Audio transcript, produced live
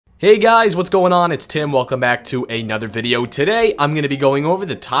Hey guys, what's going on? It's Tim. Welcome back to another video. Today, I'm going to be going over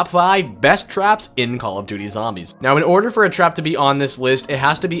the top 5 best traps in Call of Duty Zombies. Now, in order for a trap to be on this list, it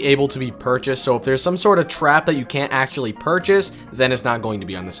has to be able to be purchased. So if there's some sort of trap that you can't actually purchase, then it's not going to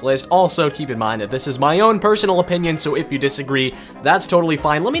be on this list. Also, keep in mind that this is my own personal opinion, so if you disagree, that's totally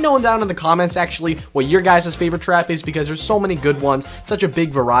fine. Let me know down in the comments, actually, what your guys' favorite trap is, because there's so many good ones, such a big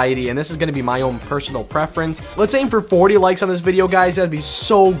variety, and this is going to be my own personal preference. Let's aim for 40 likes on this video, guys. That'd be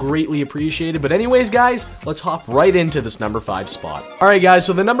so greatly appreciated. But anyways, guys, let's hop right into this number 5 spot. Alright guys,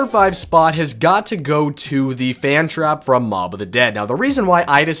 so the number 5 spot has got to go to the fan trap from Mob of the Dead. Now, the reason why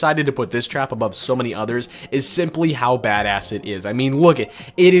I decided to put this trap above so many others is simply how badass it is. I mean, look, it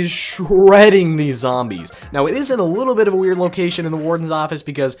is shredding these zombies. Now, it is in a little bit of a weird location in the warden's office,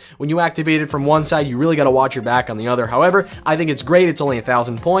 because when you activate it from one side, you really got to watch your back on the other. However, I think it's great. It's only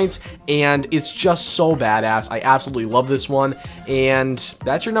 1,000 points, and it's just so badass. I absolutely love this one, and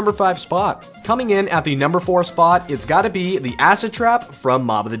that's your number 5 spot. Coming in at the number 4 spot, it's got to be the acid trap from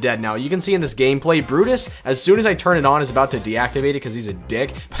Mob of the Dead. Now, you can see in this gameplay, Brutus, as soon as I turn it on, is about to deactivate it because he's a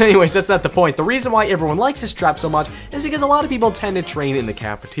dick. But anyways, that's not the point. The reason why everyone likes this trap so much is because a lot of people tend to train in the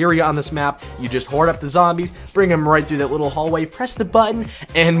cafeteria on this map. You just hoard up the zombies, bring them right through that little hallway, press the button,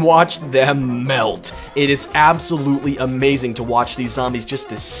 and watch them melt. It is absolutely amazing to watch these zombies just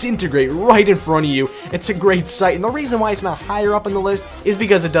disintegrate right in front of you. It's a great sight, and the reason why it's not higher up on the list is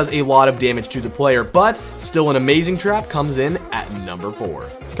because it does a lot of damage to the player, but still an amazing trap. Comes in at number 4.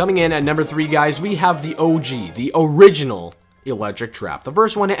 Coming in at number 3, guys, we have the OG, the original electric trap, the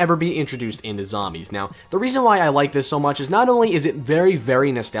first one to ever be introduced into zombies. Now, the reason why I like this so much is not only is it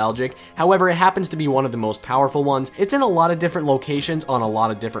very nostalgic, however, it happens to be one of the most powerful ones. It's in a lot of different locations on a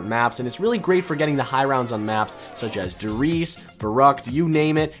lot of different maps, and it's really great for getting the high rounds on maps such as Derice, Verrucht, you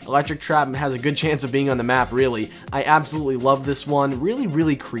name it. Electric trap has a good chance of being on the map, really. I absolutely love this one.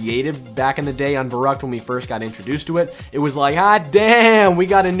 Really creative back in the day on Verrucht when we first got introduced to it. It was like, ah, damn, we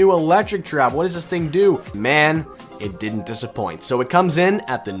got a new electric trap. What does this thing do? Man, it didn't disappoint. So it comes in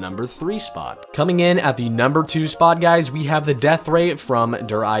at the number 3 spot. Coming in at the number 2 spot, guys, we have the Death Ray from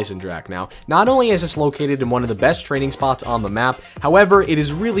Der Eisendrache. Now, not only is this located in one of the best training spots on the map, however, it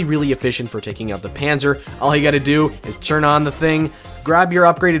is really efficient for taking out the Panzer. All you gotta do is turn on the thing, grab your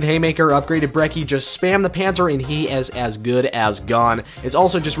upgraded Haymaker, upgraded Brecci, just spam the Panzer, and he is as good as gone. It's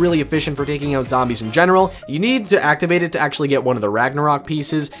also just really efficient for taking out zombies in general. You need to activate it to actually get one of the Ragnarok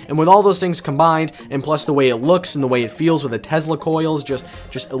pieces, and with all those things combined, and plus the way it looks and the way it feels with the Tesla coils, just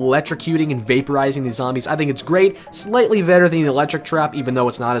electrocuting and vaporizing these zombies, I think it's great. Slightly better than the electric trap, even though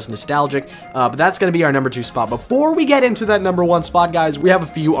it's not as nostalgic, but that's going to be our number 2 spot. Before we get into that number 1 spot, guys, we have a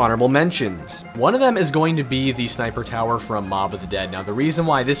few honorable mentions. One of them is going to be the Sniper Tower from Mob of the Dead. Now, the reason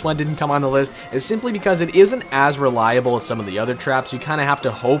why this one didn't come on the list is simply because it isn't as reliable as some of the other traps. You kind of have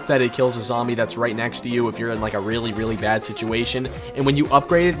to hope that it kills a zombie that's right next to you if you're in like a really bad situation. And when you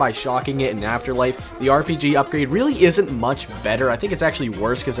upgrade it by shocking it in Afterlife, the RPG upgrade really isn't much better. I think it's actually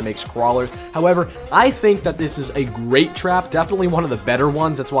worse because it makes crawlers. However, I think that this is a great trap, definitely one of the better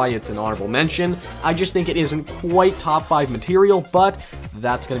ones. That's why it's an honorable mention. I just think it isn't quite top 5 material, but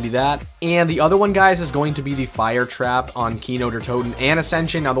that's going to be that. And the other one, guys, is going to be the Fire Trap on Kino der Toten and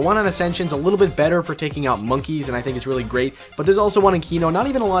Ascension. Now, the one on Ascension's a little bit better for taking out monkeys, and I think it's really great, but there's also one in Kino. Not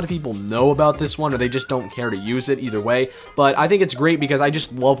even a lot of people know about this one, or they just don't care to use it either way, but I think it's great because I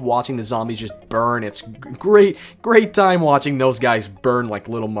just love watching the zombies just burn. It's great time watching those guys burn like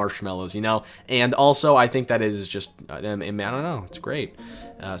little marshmallows, you know? And also, I think that is just, I don't know, it's great.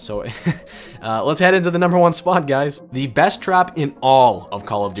 So let's head into the number 1 spot, guys. The best trap in all of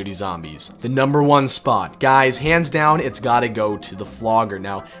Call of Duty Zombies. The number 1 spot. Guys, hands down, it's gotta go to the Flogger.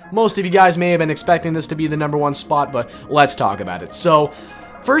 Now, most of you guys may have been expecting this to be the number 1 spot, but let's talk about it. So,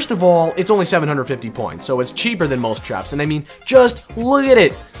 first of all, it's only 750 points, so it's cheaper than most traps. And I mean, just look at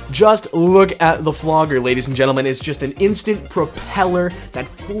it. Just look at the Flogger, ladies and gentlemen. It's just an instant propeller that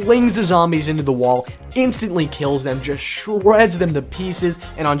flings the zombies into the wall, instantly kills them, just shreds them to pieces.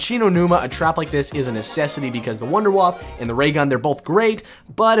 And on Shi No Numa, a trap like this is a necessity because the Wunderwaffe and the ray gun, they're both great,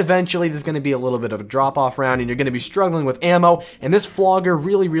 but eventually there's going to be a little bit of a drop-off round and you're going to be struggling with ammo, and this Flogger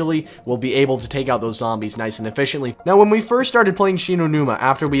really will be able to take out those zombies nice and efficiently. Now, when we first started playing Shi No Numa,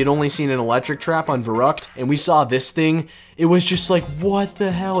 after we had only seen an electric trap on Verrucht, and we saw this thing, it was just like, what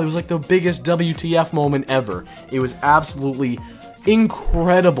the hell? It was like the biggest WTF moment ever. It was absolutely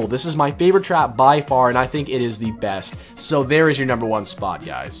incredible. This is my favorite trap by far, and I think it is the best. So there is your #1 spot,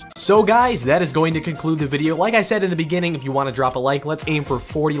 guys. So guys, that is going to conclude the video. Like I said in the beginning, if you want to drop a like, let's aim for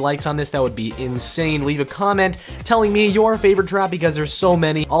 40 likes on this. That would be insane. Leave a comment telling me your favorite trap because there's so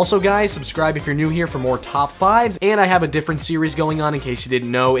many. Also guys, subscribe if you're new here for more top 5s, and I have a different series going on in case you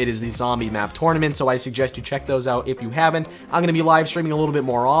didn't know. It is the zombie map tournament, so I suggest you check those out if you haven't. I'm going to be live streaming a little bit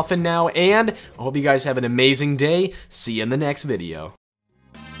more often now, and I hope you guys have an amazing day. See you in the next video.